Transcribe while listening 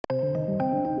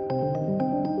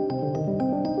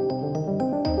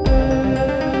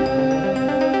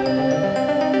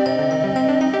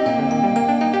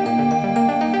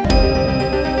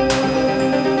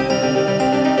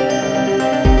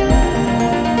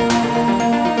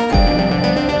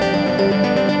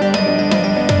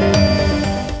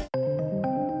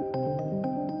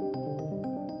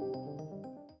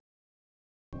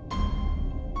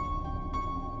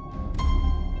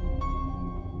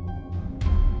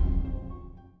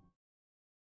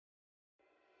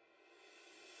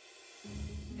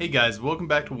Hey guys, welcome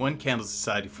back to One Candle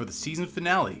Society for the season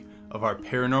finale of our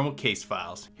Paranormal Case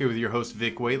Files. Here with your host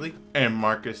Vic Whateley and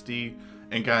Marcus D.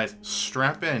 And guys,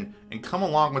 strap in and come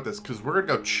along with us because we're going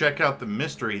to go check out the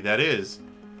mystery that is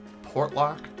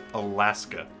Portlock,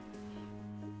 Alaska.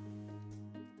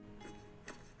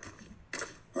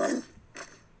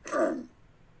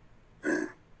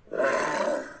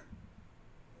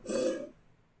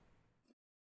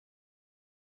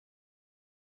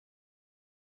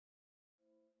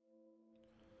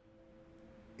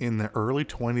 In the early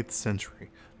 20th century,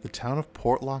 the town of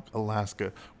Portlock,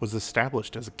 Alaska was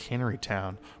established as a cannery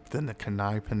town within the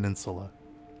Kenai Peninsula.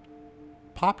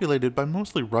 Populated by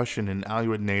mostly Russian and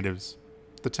Aleut natives,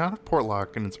 the town of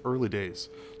Portlock in its early days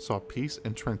saw peace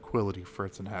and tranquility for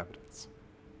its inhabitants.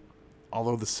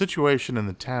 Although the situation in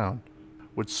the town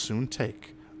would soon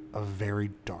take a very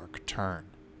dark turn.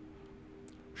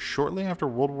 Shortly after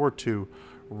World War II,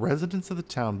 residents of the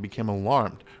town became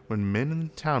alarmed when men in the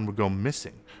town would go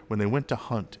missing when they went to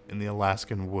hunt in the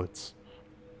Alaskan woods.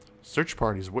 Search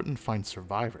parties wouldn't find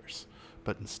survivors,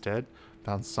 but instead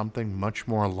found something much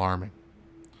more alarming.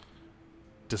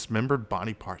 Dismembered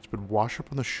body parts would wash up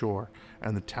on the shore,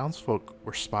 and the townsfolk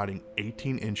were spotting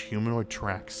 18-inch humanoid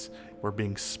tracks were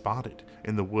being spotted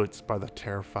in the woods by the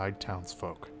terrified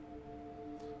townsfolk.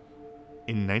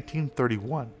 In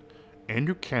 1931,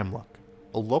 Andrew Kamluck,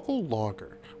 a local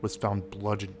logger, was found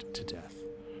bludgeoned to death.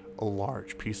 A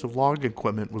large piece of logging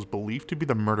equipment was believed to be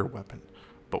the murder weapon,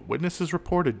 but witnesses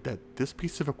reported that this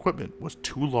piece of equipment was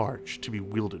too large to be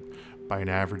wielded by an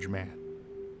average man.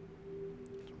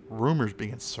 Rumors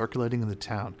began circulating in the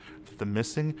town that the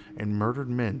missing and murdered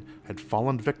men had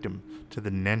fallen victim to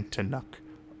the Nantiinaq,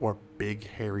 or Big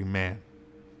Hairy Man.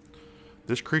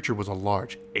 This creature was a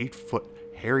large, 8-foot,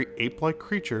 hairy ape-like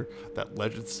creature that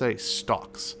legends say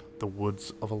stalks the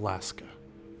woods of Alaska.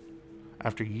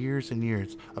 After years and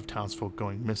years of townsfolk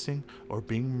going missing or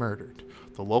being murdered,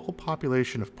 the local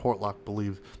population of Portlock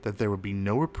believed that there would be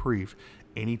no reprieve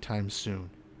anytime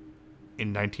soon.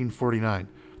 In 1949,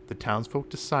 the townsfolk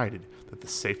decided that the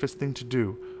safest thing to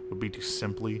do would be to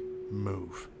simply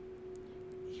move.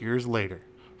 Years later,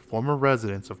 former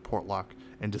residents of Portlock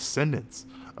and descendants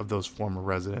of those former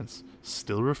residents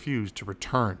still refuse to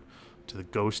return to the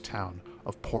ghost town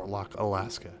of Portlock,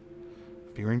 Alaska,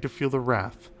 fearing to feel the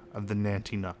wrath of the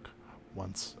Nantiinaq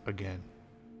once again.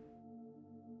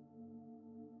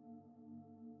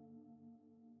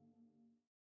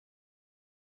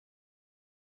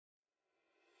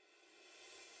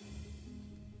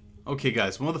 Okay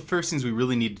guys, one of the first things we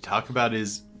really need to talk about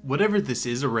is whatever this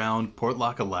is around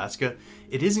Portlock, Alaska,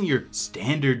 it isn't your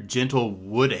standard gentle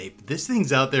wood ape. This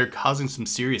thing's out there causing some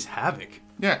serious havoc.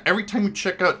 Yeah, every time you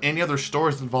check out any other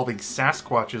stories involving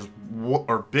Sasquatches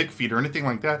or Bigfoot or anything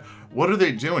like that, what are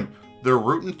they doing? They're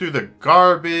rooting through the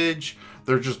garbage.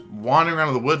 They're just wandering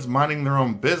around the woods minding their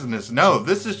own business. No,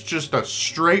 this is just a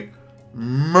straight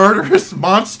murderous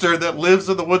monster that lives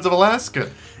in the woods of Alaska.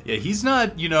 Yeah, he's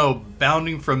not,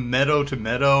 bounding from meadow to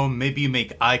meadow. Maybe you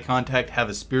make eye contact, have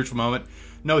a spiritual moment.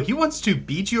 No, he wants to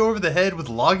beat you over the head with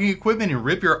logging equipment and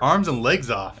rip your arms and legs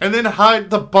off. And then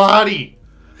hide the body.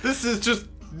 This is just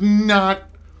not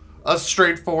a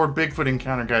straightforward Bigfoot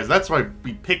encounter, guys. That's why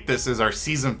we picked this as our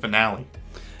season finale.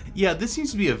 Yeah, this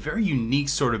seems to be a very unique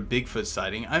sort of Bigfoot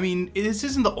sighting. I mean, this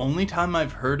isn't the only time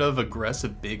I've heard of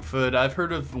aggressive Bigfoot. I've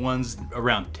heard of ones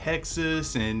around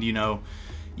Texas, and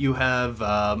you have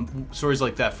stories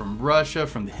like that from Russia,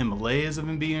 from the Himalayas of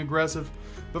him being aggressive.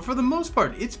 But for the most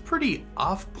part, it's pretty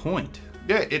off point.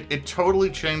 Yeah, it totally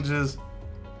changes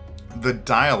the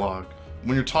dialogue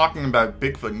when you're talking about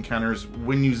Bigfoot encounters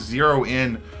when you zero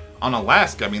in on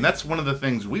Alaska. I mean, that's one of the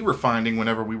things we were finding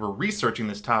whenever we were researching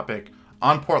this topic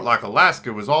on Portlock,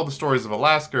 Alaska, was all the stories of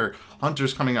Alaska,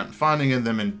 hunters coming out and finding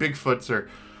them, and Bigfoots are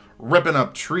ripping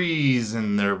up trees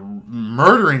and they're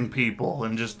murdering people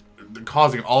and just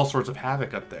causing all sorts of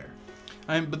havoc up there.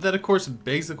 But that, of course,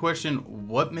 begs the question,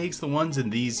 what makes the ones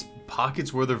in these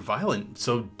pockets where they're violent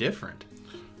so different?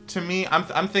 To me,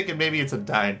 I'm thinking maybe it's a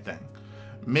diet thing.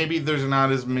 Maybe there's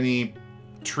not as many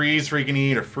trees for he can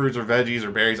eat, or fruits or veggies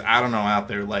or berries, I don't know, out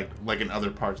there like in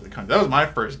other parts of the country. That was my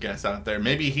first guess out there.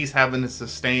 Maybe he's having to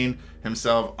sustain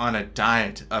himself on a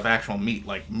diet of actual meat,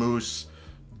 like moose,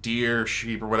 deer,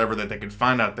 sheep, or whatever that they could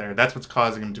find out there. That's what's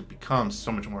causing him to become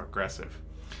so much more aggressive.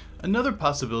 Another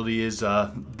possibility is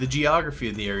the geography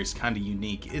of the area is kind of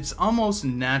unique. It's almost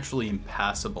naturally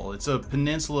impassable. It's a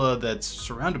peninsula that's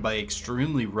surrounded by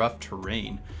extremely rough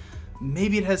terrain.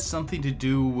 maybe it has something to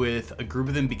do with a group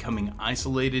of them becoming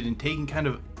isolated and taking kind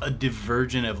of a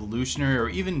divergent evolutionary or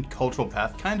even cultural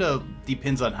path. Kind of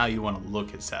depends on how you want to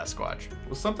look at Sasquatch.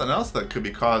 Well, something else that could be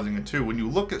causing it too, when you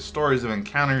look at stories of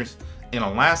encounters in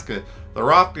Alaska,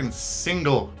 they're often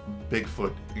single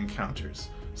Bigfoot encounters.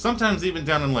 Sometimes even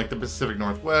down in like the Pacific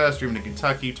Northwest or even in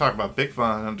Kentucky, you talk about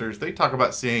Bigfoot hunters, they talk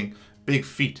about seeing big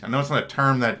feet. I know it's not a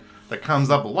term that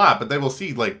comes up a lot, but they will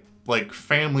see like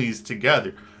families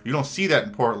together. You don't see that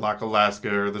in Portlock,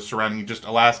 Alaska, or the surrounding, just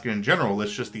Alaska in general.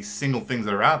 It's just these single things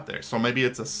that are out there. So maybe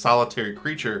it's a solitary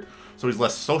creature, so he's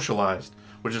less socialized,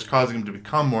 which is causing him to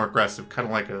become more aggressive, kind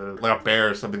of like a bear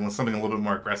or something a little bit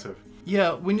more aggressive.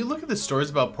 Yeah, when you look at the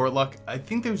stories about Portlock, I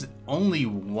think there's only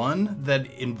one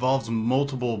that involves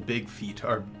multiple big feet,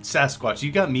 or Sasquatch.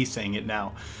 You got me saying it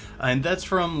now. And that's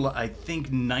from, I think,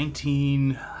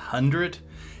 1900.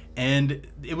 And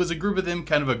it was a group of them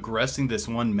kind of aggressing this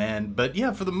one man. But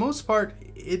yeah, for the most part,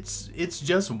 it's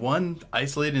just one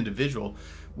isolated individual,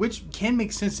 which can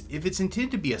make sense if it's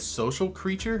intended to be a social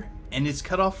creature and it's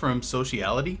cut off from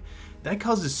sociality. That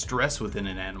causes stress within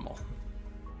an animal.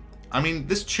 I mean,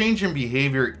 this change in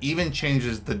behavior even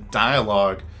changes the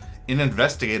dialogue in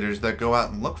investigators that go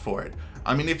out and look for it.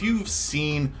 I mean, if you've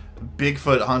seen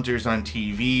Bigfoot hunters on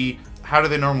TV, how do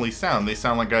they normally sound? They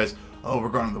sound like guys, oh, we're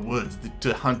going to the woods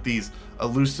to hunt these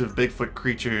elusive Bigfoot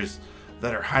creatures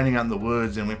that are hiding out in the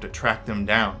woods and we have to track them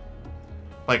down.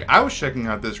 Like, I was checking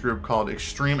out this group called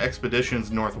Extreme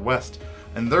Expeditions Northwest,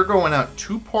 and they're going out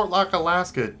to Portlock,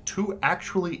 Alaska to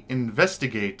actually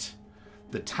investigate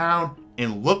the town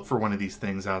and look for one of these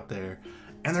things out there.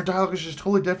 And their dialogue is just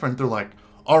totally different. They're like,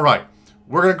 all right,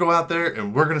 we're going to go out there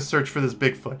and we're going to search for this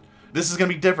Bigfoot. This is going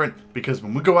to be different because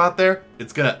when we go out there,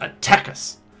 it's going to attack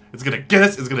us. It's going to get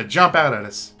us. It's going to jump out at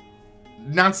us.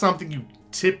 Not something you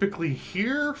typically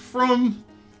hear from,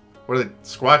 what are they,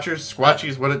 squatchers?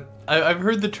 Squatchies? I've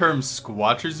heard the term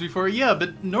squatchers before. Yeah,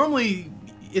 but normally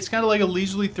it's kind of like a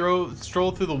leisurely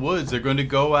stroll through the woods. They're going to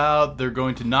go out. They're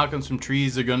going to knock on some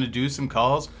trees. They're going to do some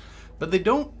calls. But they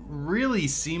don't really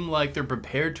seem like they're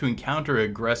prepared to encounter an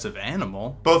aggressive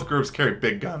animal. Both groups carry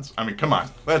big guns. I mean, come on.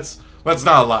 Let's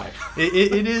not lie.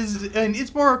 It is, and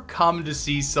it's more common to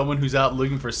see someone who's out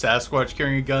looking for Sasquatch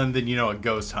carrying a gun than, a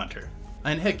ghost hunter.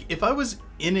 And heck, if I was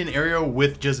in an area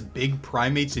with just big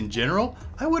primates in general,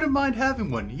 I wouldn't mind having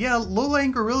one. Yeah,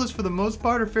 low-lying gorillas for the most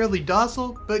part are fairly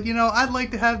docile, but I'd like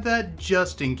to have that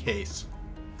just in case.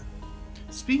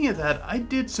 Speaking of that, I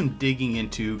did some digging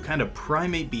into kind of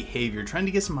primate behavior, trying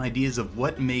to get some ideas of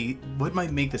what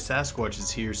might make the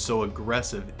Sasquatches here so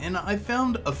aggressive, and I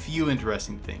found a few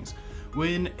interesting things.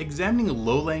 When examining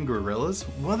lowland gorillas,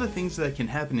 one of the things that can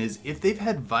happen is if they've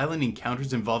had violent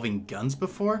encounters involving guns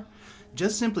before,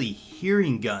 just simply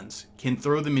hearing guns can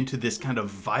throw them into this kind of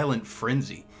violent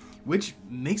frenzy, which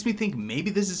makes me think maybe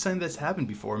this is something that's happened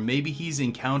before. Maybe he's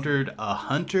encountered a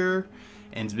hunter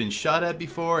and has been shot at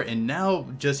before, and now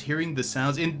just hearing the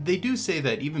sounds, and they do say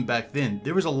that even back then,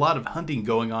 there was a lot of hunting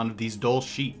going on of these dull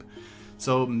sheep.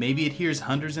 So maybe it hears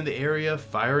hunters in the area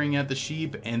firing at the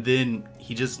sheep, and then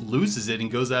he just loses it and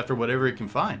goes after whatever it can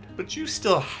find. But you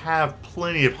still have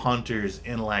plenty of hunters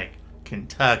in like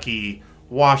Kentucky,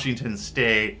 Washington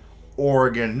State,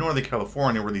 Oregon, Northern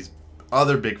California, where these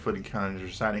other Bigfoot encounters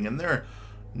are sighting, and they're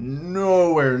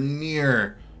nowhere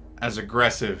near as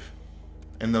aggressive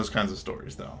in those kinds of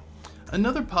stories, though.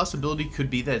 Another possibility could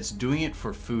be that it's doing it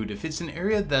for food. If it's an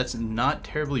area that's not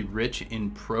terribly rich in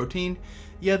protein,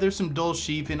 yeah, there's some dull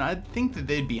sheep, and I'd think that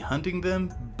they'd be hunting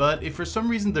them, but if for some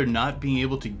reason they're not being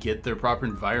able to get their proper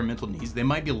environmental needs, they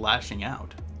might be lashing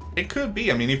out. It could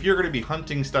be. I mean, if you're going to be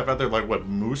hunting stuff out there like, what,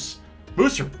 moose?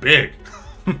 Moose are big.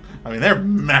 I mean, they're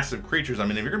massive creatures. I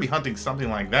mean, if you're going to be hunting something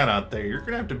like that out there, you're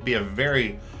going to have to be a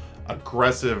very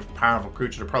aggressive, powerful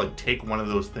creature to probably take one of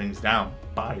those things down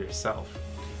by yourself.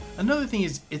 Another thing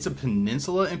is it's a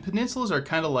peninsula, and peninsulas are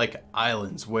kind of like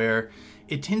islands where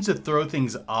it tends to throw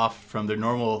things off from their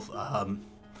normal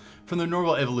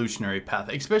evolutionary path,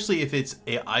 especially if it's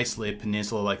an isolated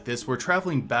peninsula like this where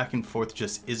traveling back and forth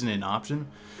just isn't an option.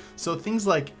 So things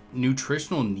like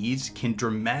nutritional needs can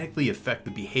dramatically affect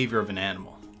the behavior of an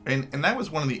animal. And that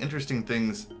was one of the interesting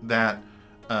things that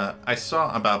I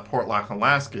saw about Portlock,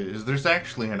 Alaska, is there's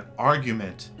actually an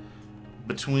argument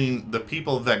between the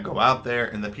people that go out there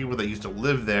and the people that used to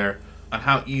live there on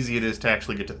how easy it is to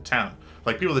actually get to the town.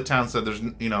 Like, people of the town said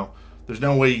there's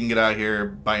no way you can get out here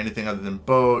by anything other than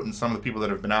boat, and some of the people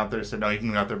that have been out there said no, you can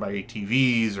get out there by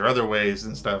ATVs or other ways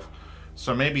and stuff.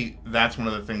 So maybe that's one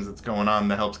of the things that's going on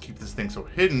that helps keep this thing so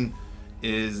hidden,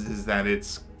 is that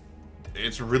it's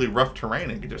really rough terrain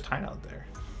and you can just hide out there.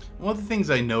 One of the things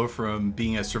I know from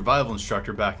being a survival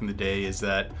instructor back in the day is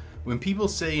that when people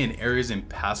say an area is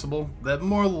impassable, that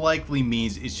more likely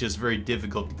means it's just very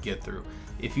difficult to get through.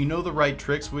 If you know the right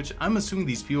tricks, which I'm assuming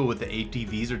these people with the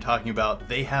ATVs are talking about,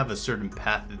 they have a certain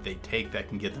path that they take that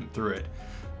can get them through it.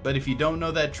 But if you don't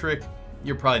know that trick,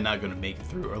 you're probably not going to make it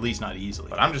through, or at least not easily.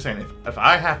 But I'm just saying, if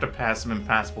I have to pass some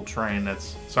impassable terrain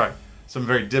some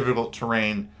very difficult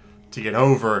terrain to get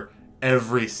over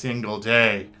every single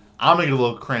day, I'm going to get a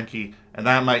little cranky, and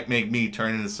that might make me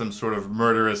turn into some sort of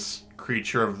murderous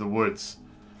creature of the woods.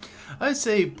 I'd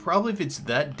say probably if it's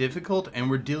that difficult and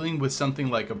we're dealing with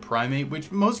something like a primate,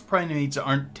 which most primates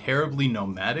aren't terribly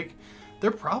nomadic,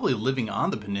 they're probably living on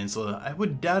the peninsula. I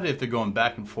would doubt it if they're going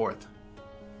back and forth.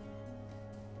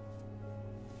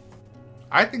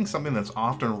 I think something that's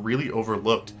often really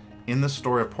overlooked in the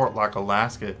story of Portlock,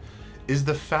 Alaska, is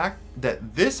the fact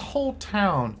that this whole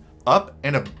town up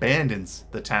and abandons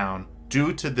the town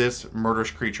due to this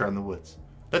murderous creature in the woods.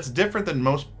 That's different than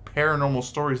most paranormal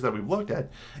stories that we've looked at,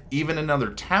 even in other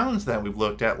towns that we've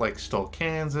looked at, like Stull,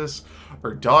 Kansas,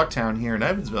 or Dogtown here in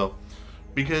Evansville,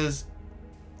 because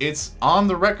it's on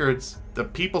the records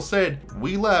that people said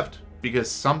we left because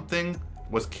something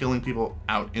was killing people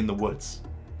out in the woods.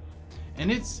 And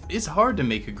it's hard to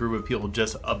make a group of people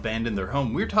just abandon their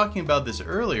home. We were talking about this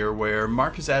earlier where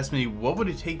Marcus asked me, what would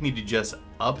it take me to just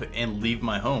up and leave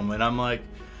my home? And I'm like,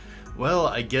 well,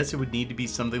 I guess it would need to be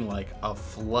something like a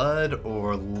flood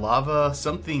or lava,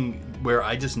 something where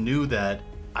I just knew that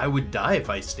I would die if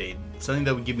I stayed. Something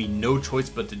that would give me no choice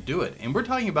but to do it. And we're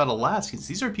talking about Alaskans.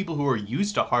 These are people who are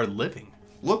used to hard living.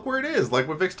 Look where it is, like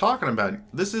what Vic's talking about.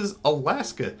 This is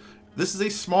Alaska. This is a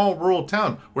small rural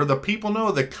town where the people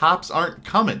know the cops aren't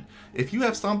coming. If you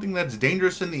have something that's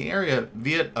dangerous in the area,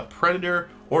 be it a predator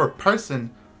or a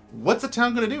person, what's the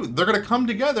town going to do? They're going to come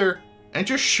together and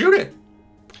just shoot it.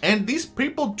 And these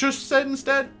people just said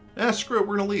instead, screw it,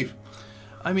 we're going to leave.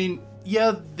 I mean,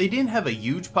 yeah, they didn't have a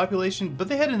huge population, but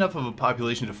they had enough of a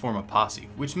population to form a posse,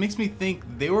 which makes me think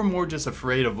they were more just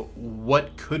afraid of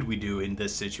what could we do in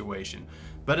this situation.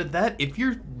 But at that, if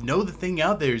you know the thing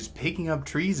out there is picking up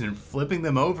trees and flipping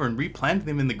them over and replanting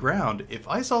them in the ground, if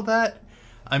I saw that,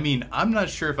 I mean, I'm not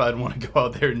sure if I'd want to go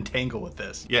out there and tangle with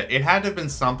this. Yeah, it had to have been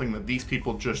something that these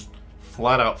people just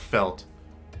flat out felt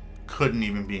couldn't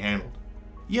even be handled.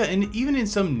 Yeah, and even in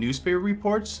some newspaper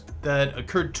reports that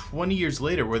occurred 20 years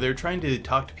later where they're trying to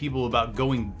talk to people about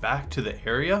going back to the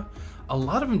area, a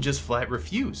lot of them just flat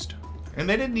refused. And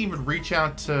they didn't even reach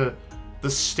out to the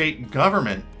state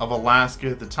government of Alaska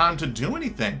at the time to do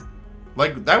anything.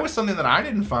 Like, that was something that I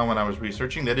didn't find when I was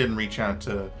researching. They didn't reach out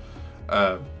to,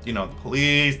 the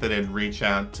police. They didn't reach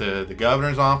out to the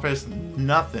governor's office.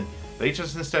 Nothing. They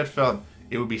just instead felt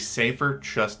it would be safer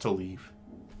just to leave.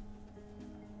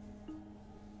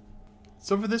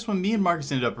 So for this one, me and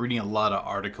Marcus ended up reading a lot of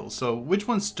articles. So which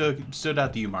one stood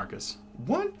out to you, Marcus?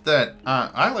 One that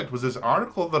I liked was this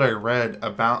article that I read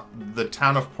about the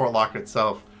town of Portlock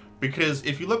itself. Because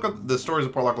if you look at the stories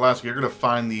of Portlock, Alaska, you're going to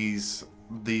find these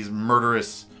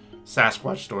murderous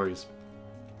Sasquatch stories.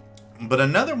 But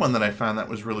another one that I found that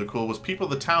was really cool was people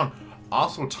of the town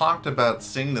also talked about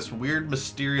seeing this weird,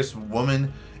 mysterious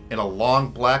woman in a long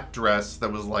black dress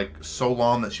that was like so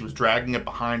long that she was dragging it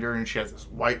behind her, and she has this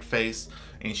white face,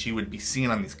 and she would be seen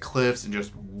on these cliffs and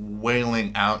just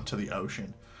wailing out to the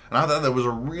ocean. And I thought that was a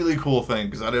really cool thing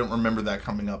because I didn't remember that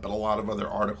coming up in a lot of other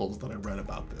articles that I read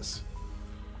about this.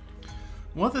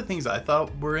 One of the things I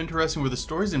thought were interesting were the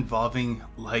stories involving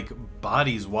like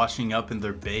bodies washing up in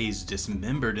their bays,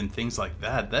 dismembered and things like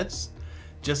that. That's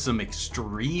just some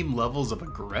extreme levels of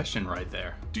aggression right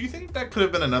there. Do you think that could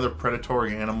have been another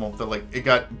predatory animal that like it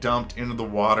got dumped into the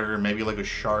water, maybe like a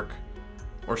shark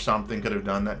or something could have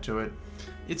done that to it?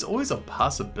 It's always a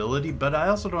possibility, but I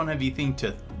also don't have anything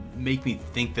to make me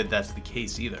think that that's the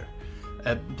case either.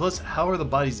 Plus, how are the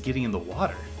bodies getting in the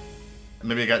water?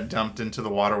 Maybe it got dumped into the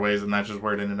waterways and that's just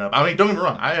where it ended up. I mean, don't get me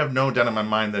wrong. I have no doubt in my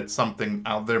mind that something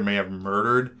out there may have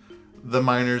murdered the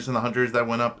miners and the hunters that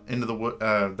went up into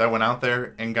the that went out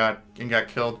there and got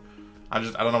killed. I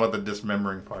don't know about the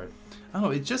dismembering part. I don't know.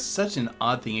 It's just such an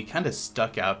odd thing. It kind of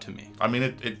stuck out to me. I mean,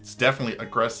 it's definitely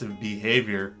aggressive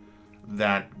behavior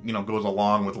that goes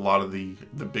along with a lot of the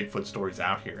Bigfoot stories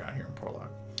out here in Portlock.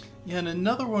 Yeah, and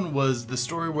another one was the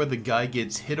story where the guy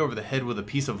gets hit over the head with a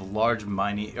piece of large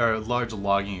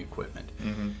logging equipment.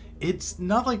 Mm-hmm. It's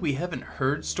not like we haven't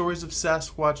heard stories of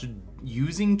Sasquatch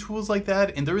using tools like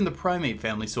that, and they're in the primate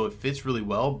family, so it fits really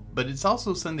well, but it's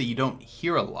also something that you don't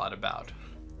hear a lot about.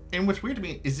 And what's weird to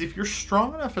me is if you're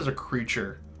strong enough as a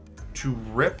creature to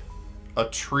rip a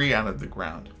tree out of the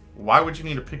ground, why would you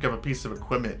need to pick up a piece of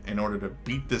equipment in order to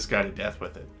beat this guy to death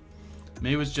with it?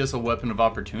 Maybe it was just a weapon of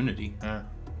opportunity. Yeah.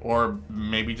 Or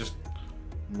maybe just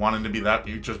wanted to be that,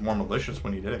 just more malicious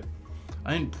when he did it.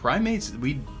 I mean, primates,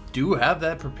 we do have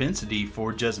that propensity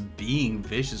for just being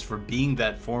vicious, for being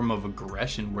that form of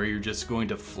aggression where you're just going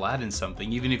to flatten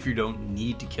something, even if you don't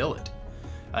need to kill it.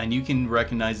 And you can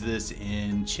recognize this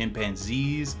in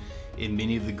chimpanzees, in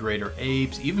many of the greater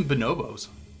apes, even bonobos.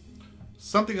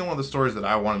 Something in one of the stories that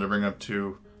I wanted to bring up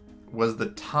too was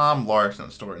the Tom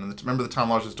Larson story. And remember the Tom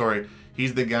Larson story?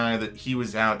 He's the guy that he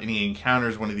was out and he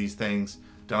encounters one of these things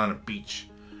down on a beach.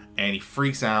 And he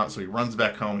freaks out, so he runs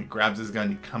back home, he grabs his gun,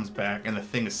 he comes back, and the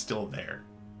thing is still there.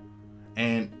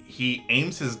 And he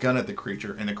aims his gun at the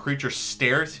creature, and the creature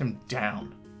stares him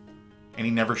down. And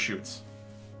he never shoots.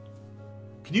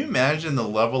 Can you imagine the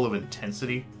level of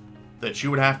intensity that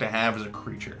you would have to have as a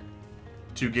creature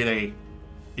to get a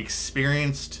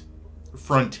experienced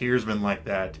frontiersman like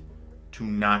that to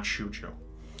not shoot you?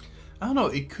 I don't know,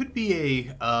 it could be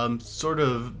a sort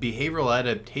of behavioral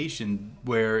adaptation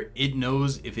where it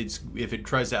knows if it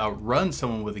tries to outrun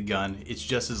someone with a gun, it's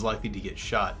just as likely to get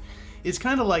shot. It's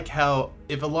kind of like how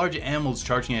if a large animal is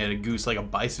charging at a goose like a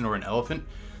bison or an elephant,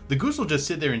 the goose will just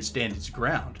sit there and stand its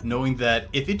ground, knowing that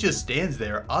if it just stands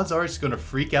there, odds are it's going to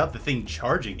freak out the thing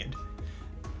charging it.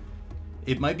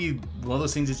 It might be one of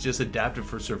those things that's just adapted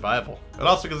for survival. It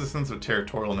also gives a sense of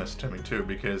territorialness to me too,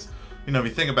 because you know, if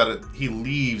you think about it, he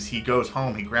leaves, he goes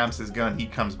home, he grabs his gun, he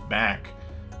comes back,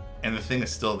 and the thing is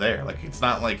still there. Like it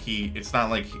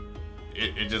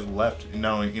just left,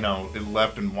 it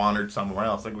left and wandered somewhere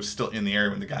else. Like it was still in the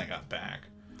area when the guy got back.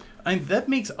 I mean, that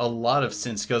makes a lot of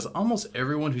sense because almost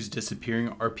everyone who's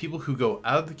disappearing are people who go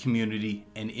out of the community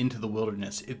and into the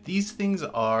wilderness. If these things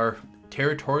are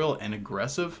territorial and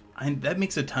aggressive, that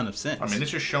makes a ton of sense. I mean, it's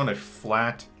just shown a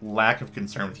flat lack of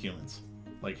concern with humans.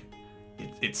 Like,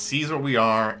 it sees where we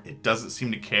are, it doesn't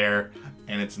seem to care,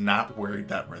 and it's not worried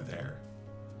that we're there.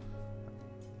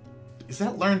 Is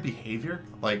that learned behavior?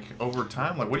 Like, over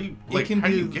time? Like, how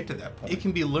do you get to that point? It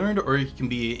can be learned or it can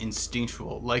be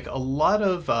instinctual. Like, a lot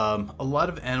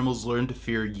of animals learn to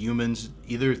fear humans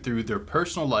either through their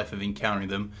personal life of encountering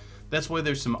them. That's why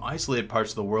there's some isolated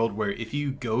parts of the world where if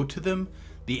you go to them,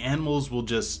 the animals will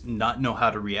just not know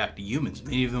how to react to humans.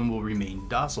 Many of them will remain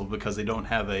docile because they don't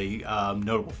have a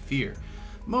notable fear.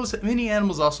 Many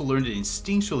animals also learned it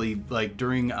instinctually, like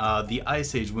during the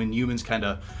Ice Age when humans kind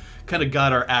of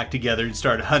got our act together and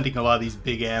started hunting a lot of these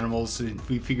big animals, and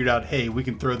we figured out, hey, we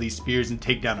can throw these spears and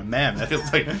take down a mammoth.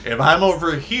 It's like, if I'm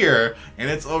over here and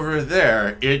it's over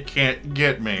there, it can't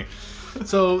get me.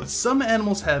 So some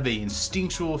animals have a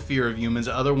instinctual fear of humans,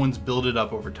 other ones build it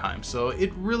up over time. So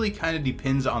it really kind of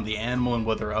depends on the animal and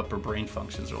what their upper brain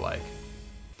functions are like.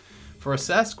 For a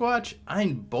Sasquatch,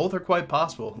 both are quite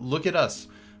possible. Look at us.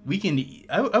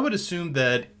 I would assume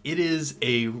that it is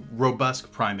a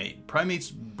robust primate.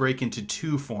 Primates break into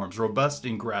two forms, robust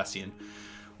and Grassian.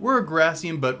 We're a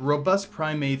Grassian, but robust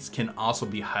primates can also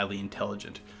be highly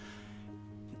intelligent.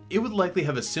 It would likely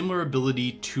have a similar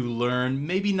ability to learn,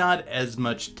 maybe not as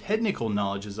much technical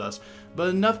knowledge as us, but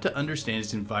enough to understand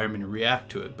its environment and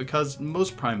react to it, because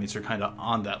most primates are kind of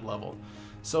on that level.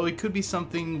 So it could be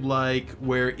something like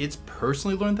where it's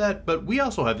personally learned that, but we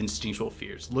also have instinctual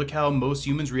fears. Look how most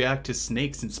humans react to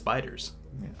snakes and spiders.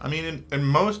 I mean, and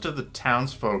most of the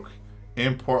townsfolk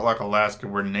in Portlock, Alaska,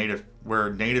 were native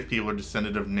people are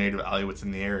descended of native Aleutians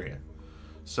in the area.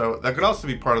 So that could also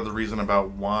be part of the reason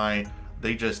about why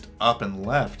they just up and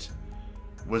left,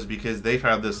 was because they've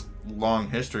had this long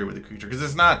history with the creature. Because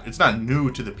it's not new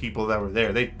to the people that were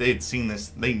there. They'd seen this.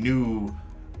 They knew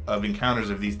of encounters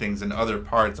of these things in other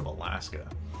parts of Alaska.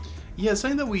 Yeah,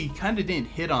 something that we kind of didn't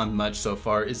hit on much so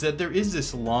far is that there is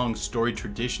this long story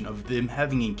tradition of them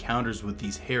having encounters with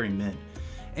these hairy men.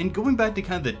 And going back to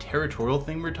kind of the territorial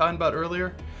thing we were talking about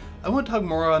earlier, I want to talk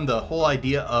more on the whole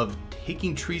idea of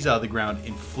taking trees out of the ground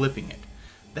and flipping it.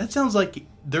 That sounds like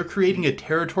they're creating a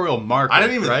territorial marker. I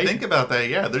didn't even think about that.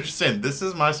 Yeah, they're just saying, this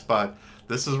is my spot.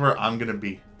 This is where I'm going to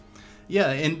be.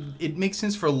 Yeah, and it makes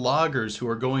sense for loggers who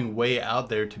are going way out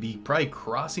there to be probably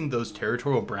crossing those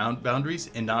territorial boundaries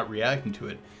and not reacting to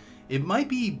it. It might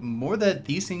be more that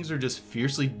these things are just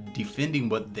fiercely defending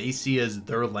what they see as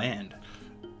their land.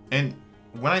 And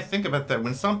when I think about that,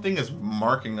 when something is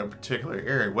marking a particular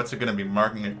area, what's it going to be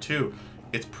marking it to?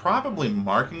 It's probably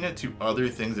marking it to other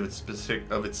things of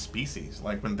its species.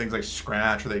 Like when things like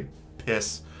scratch or they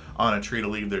piss on a tree to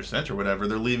leave their scent or whatever,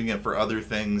 they're leaving it for other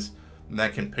things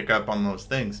that can pick up on those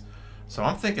things. So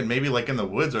I'm thinking maybe like in the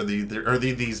woods, are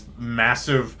these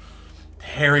massive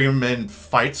hairy men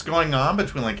fights going on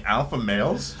between like alpha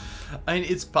males? I mean,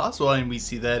 it's possible. I mean, we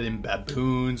see that in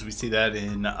baboons. We see that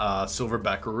in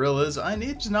silverback gorillas. I mean,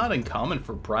 it's not uncommon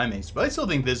for primates, but I still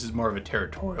think this is more of a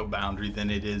territorial boundary than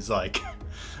it is like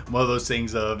one of those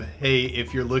things of, hey,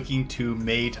 if you're looking to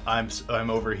mate, I'm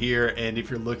over here, and if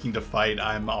you're looking to fight,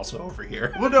 I'm also over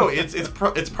here. Well, no,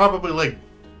 it's probably like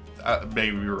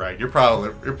maybe you're right. You're probably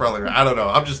right. I don't know.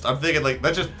 I'm thinking like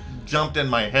that just jumped in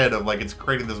my head of like it's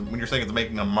creating this when you're saying it's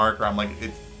making a marker. I'm like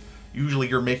it's. Usually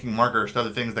you're making markers to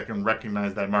other things that can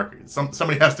recognize that marker.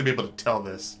 Somebody has to be able to tell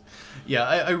this. Yeah,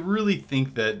 I really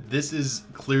think that this is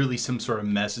clearly some sort of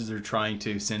message they're trying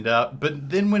to send out. But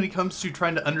then when it comes to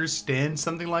trying to understand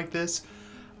something like this,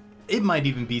 it might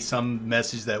even be some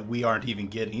message that we aren't even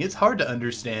getting. It's hard to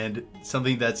understand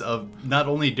something that's of not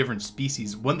only a different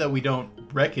species, one that we don't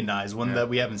recognize, one that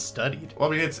we haven't studied.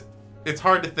 Well, I mean, it's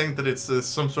hard to think that it's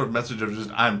some sort of message of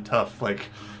just, I'm tough, like...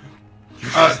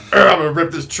 I'm gonna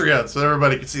rip this tree out so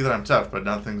everybody can see that I'm tough, but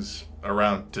nothing's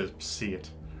around to see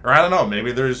it. Or I don't know,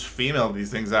 maybe there's female of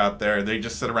these things out there. They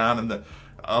just sit around and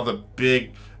all the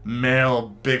big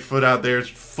male Bigfoot out there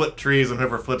flip trees, and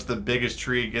whoever flips the biggest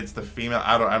tree gets the female.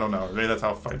 I don't know. Maybe that's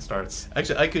how a fight starts.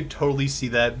 Actually, I could totally see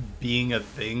that being a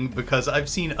thing because I've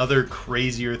seen other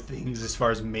crazier things as far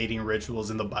as mating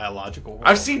rituals in the biological world.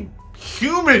 I've seen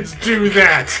humans do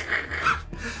that.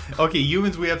 Okay,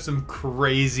 humans, we have some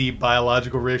crazy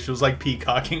biological rituals like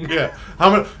peacocking. Yeah,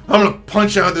 I'm gonna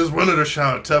punch out this window to show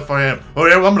how tough I am. Oh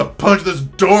yeah, I'm gonna punch this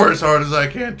door as hard as I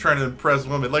can, trying to impress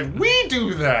women. Like we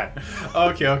do that.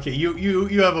 Okay,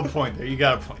 you have a point there. You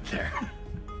got a point there.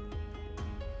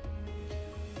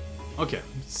 Okay,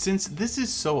 since this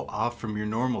is so off from your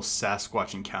normal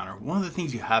Sasquatch encounter, one of the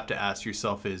things you have to ask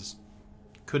yourself is,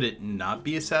 could it not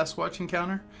be a Sasquatch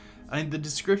encounter? I mean, the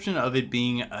description of it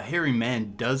being a hairy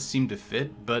man does seem to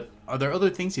fit, but are there other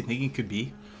things you think it could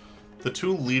be? The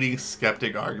two leading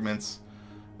skeptic arguments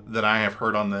that I have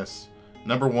heard on this,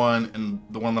 number one, and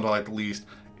the one that I like the least,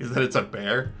 is that it's a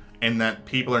bear, and that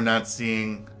people are not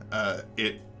seeing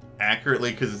it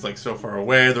accurately because it's like so far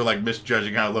away. They're like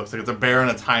misjudging how it looks. Like it's a bear on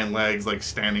its hind legs, like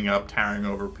standing up, towering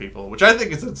over people, which I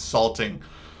think is insulting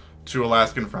to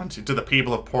Alaskan frontier, to the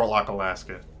people of Portlock,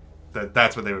 Alaska.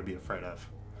 That's what they would be afraid of.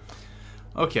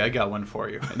 Okay, I got one for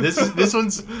you. This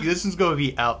one's going to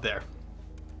be out there.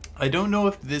 I don't know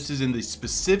if this is in the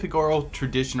specific oral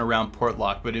tradition around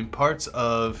Portlock, but in parts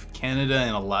of Canada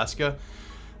and Alaska,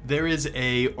 there is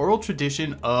a oral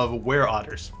tradition of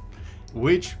were-otters,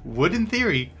 which would, in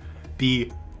theory, be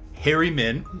hairy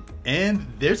men. And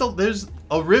there's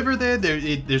a river there.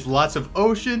 There's lots of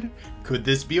ocean. Could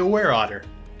this be a were-otter?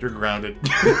 You're grounded.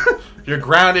 You're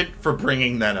grounded for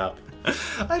bringing that up.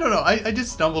 I don't know. I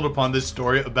just stumbled upon this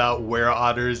story about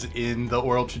were-otters in the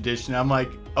oral tradition. I'm like,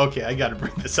 okay, I got to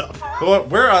bring this up. Well,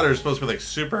 were-otters are supposed to be like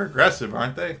super aggressive,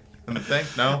 aren't they? In the thing?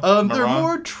 No? They're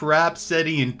more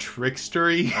trap-setting and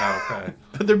trickstery. Oh, okay.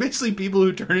 But they're basically people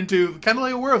who turn into, kind of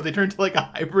like a werewolf, they turn into like a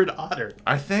hybrid otter.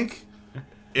 I think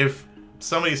if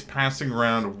somebody's passing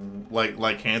around like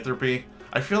lycanthropy,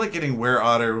 I feel like getting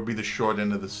were-otter would be the short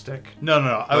end of the stick. No.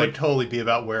 I would totally be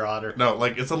about were-otter. No,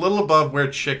 like it's a little above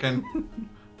were-chicken,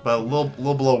 but a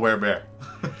little below were-bear.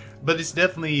 But it's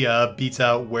definitely beats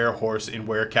out were-horse and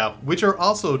were-cow, which are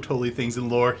also totally things in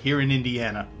lore here in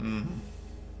Indiana. Mm-hmm.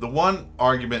 The one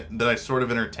argument that I sort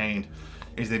of entertained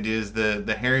is that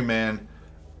the hairy man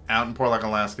out in Portlock,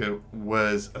 Alaska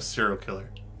was a serial killer.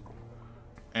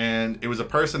 And it was a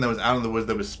person that was out in the woods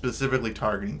that was specifically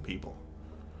targeting people.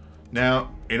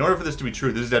 Now, in order for this to be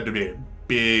true, this would have to be a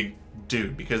big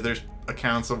dude, because there's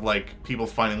accounts of like people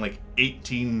finding like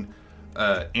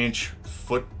 18-inch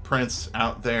footprints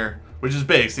out there, which is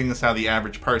big, seeing as how the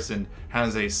average person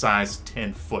has a size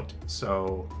 10 foot.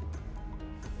 So,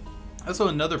 also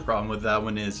another problem with that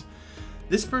one is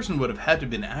this person would have had to have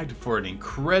been active for an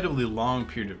incredibly long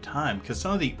period of time, because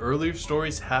some of the earlier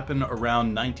stories happen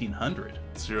around 1900.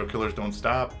 Serial killers don't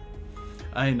stop.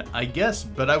 I guess,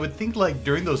 but I would think like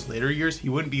during those later years, he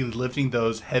wouldn't be lifting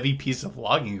those heavy pieces of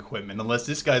logging equipment unless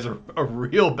this guy's a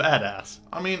real badass.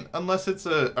 I mean, unless it's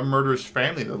a murderous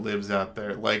family that lives out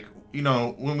there. Like, you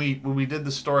know, when we did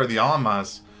the story of the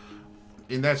Almas,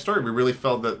 in that story, we really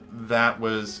felt that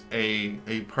was a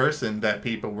person that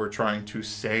people were trying to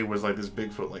say was like this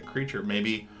Bigfoot-like creature.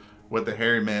 Maybe what the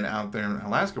hairy men out there in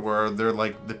Alaska were, they're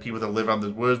like the people that live out in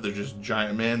the woods. They're just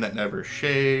giant men that never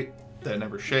shave,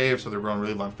 so they're growing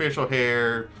really long facial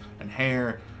hair,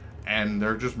 and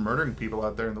they're just murdering people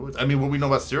out there in the woods. I mean, what we know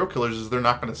about serial killers is they're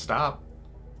not going to stop.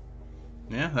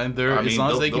 Yeah, and as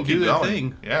long as they can do their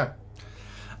thing. Yeah.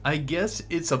 I guess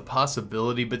it's a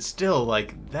possibility, but still,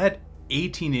 like, that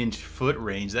 18-inch foot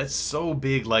range, that's so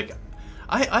big. Like,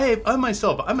 I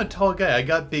myself, I'm a tall guy. I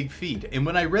got big feet. And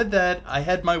when I read that, I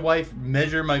had my wife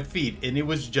measure my feet, and it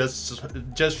was just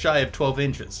shy of 12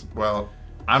 inches. Well,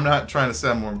 I'm not trying to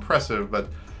sound more impressive, but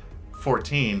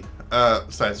 14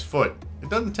 size foot. It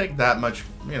doesn't take that much,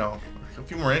 you know, a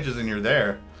few more inches and you're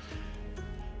there.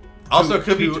 Also, it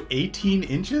could be 18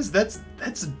 inches. That's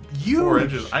huge. 4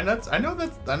 inches. I know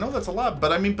that's a lot,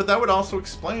 but I mean, but that would also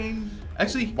explain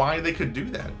actually why they could do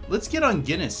that. Let's get on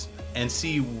Guinness and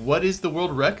see what is the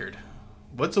world record.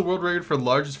 What's the world record for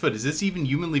largest foot? Is this even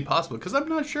humanly possible? Because I'm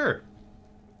not sure.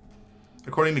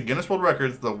 According to Guinness World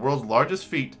Records, the world's largest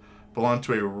feet belong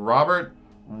to a Robert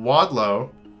Wadlow,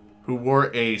 who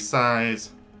wore a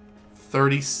size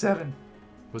 37.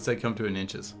 What's that come to in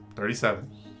inches?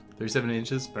 37. 37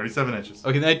 inches? 37 inches.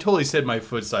 Okay, then I totally said my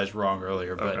foot size wrong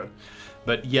earlier,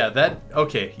 but yeah,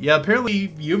 okay. Yeah, apparently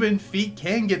human feet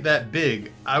can get that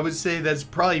big. I would say that's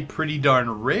probably pretty darn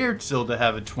rare still to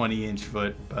have a 20-inch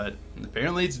foot, but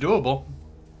apparently it's doable.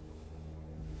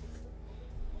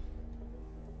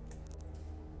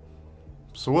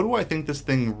 So what do I think this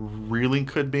thing really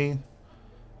could be?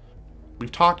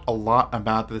 We've talked a lot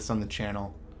about this on the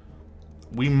channel.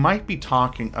 We might be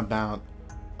talking about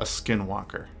a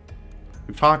skinwalker.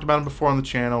 We've talked about it before on the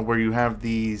channel, where you have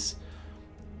these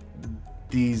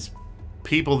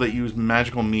people that use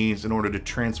magical means in order to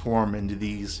transform into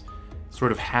these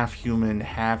sort of half human,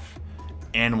 half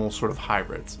animal sort of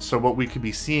hybrids. So what we could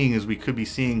be seeing is we could be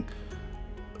seeing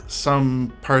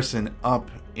some person up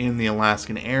in the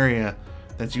Alaskan area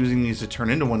that's using these to turn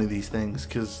into one of these things.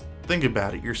 Because think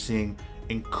about it, you're seeing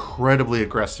incredibly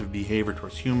aggressive behavior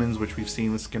towards humans, which we've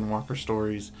seen with skinwalker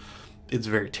stories. It's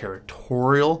very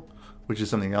territorial, which is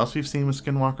something else we've seen with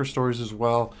skinwalker stories as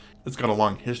well. It's got a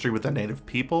long history with the native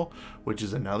people, which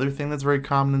is another thing that's very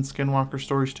common in skinwalker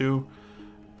stories too.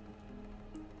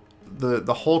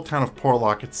 The whole town of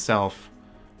Portlock itself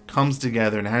comes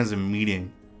together and has a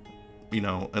meeting, you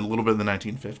know, a little bit in the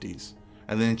 1950s.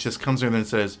 And then it just comes in and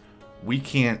says, we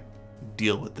can't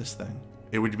deal with this thing.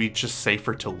 It would be just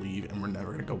safer to leave and we're never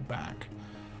going to go back.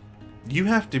 You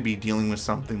have to be dealing with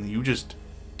something that you just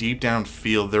deep down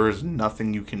feel there is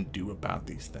nothing you can do about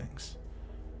these things.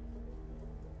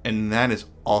 And that is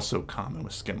also common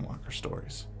with skinwalker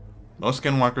stories. Most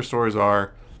skinwalker stories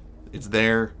are, it's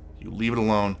there, you leave it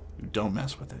alone, you don't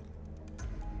mess with it.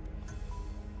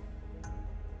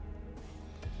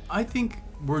 I think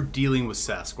we're dealing with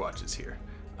Sasquatches here.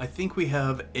 I think we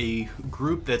have a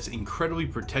group that's incredibly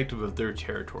protective of their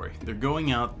territory. They're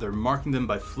going out, they're marking them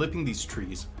by flipping these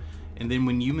trees, and then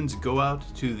when humans go out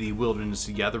to the wilderness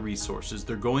to gather resources,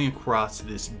 they're going across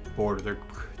this border.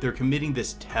 They're committing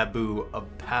this taboo of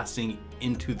passing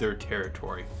into their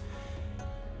territory.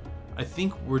 I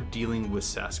think we're dealing with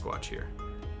Sasquatch here.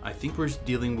 I think we're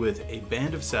dealing with a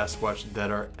band of Sasquatch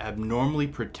that are abnormally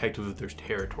protective of their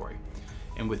territory.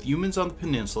 And with humans on the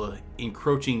peninsula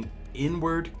encroaching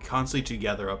inward constantly to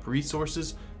gather up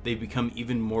resources, they become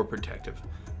even more protective.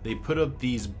 They put up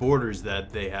these borders that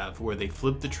they have where they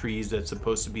flip the trees that's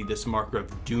supposed to be this marker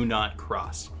of do not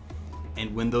cross.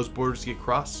 And when those borders get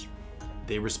crossed,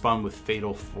 they respond with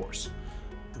fatal force.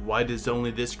 Why does only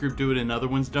this group do it and other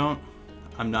ones don't?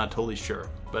 I'm not totally sure,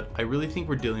 but I really think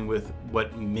we're dealing with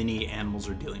what many animals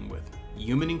are dealing with: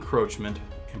 human encroachment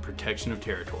and protection of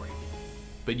territory.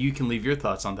 But you can leave your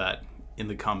thoughts on that in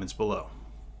the comments below.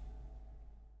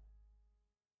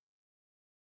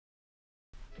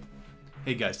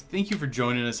 Hey guys, thank you for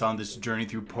joining us on this journey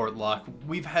through Portlock.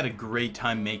 We've had a great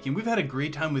time we've had a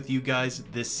great time with you guys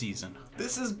this season.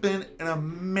 This has been an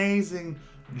amazing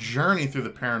journey through the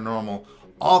paranormal,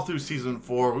 all through season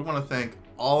 4. We want to thank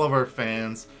all of our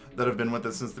fans that have been with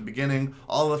us since the beginning,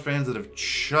 all the fans that have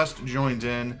just joined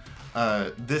in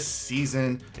this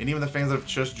season, and even the fans that have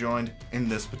just joined in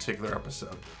this particular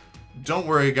episode. Don't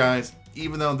worry guys,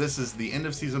 even though this is the end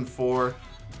of season 4,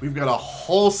 we've got a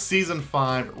whole season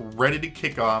 5 ready to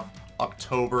kick off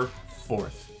October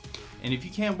 4th. And if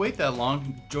you can't wait that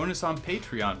long, join us on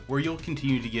Patreon, where you'll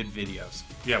continue to get videos.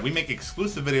 Yeah, we make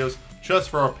exclusive videos just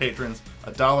for our patrons.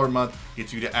 $1 a month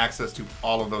gets you to access to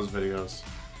all of those videos.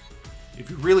 If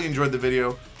you really enjoyed the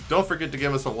video, don't forget to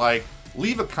give us a like,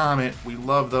 leave a comment. We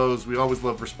love those. We always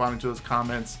love responding to those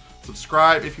comments.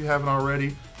 Subscribe if you haven't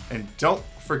already, and don't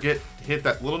forget to hit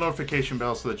that little notification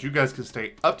bell so that you guys can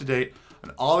stay up to date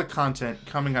on all the content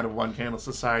coming out of One Candle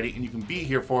Society, and you can be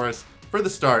here for us for the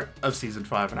start of season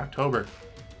 5 in October.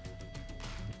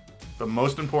 But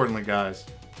most importantly guys,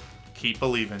 keep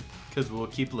believing, because we'll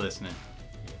keep listening.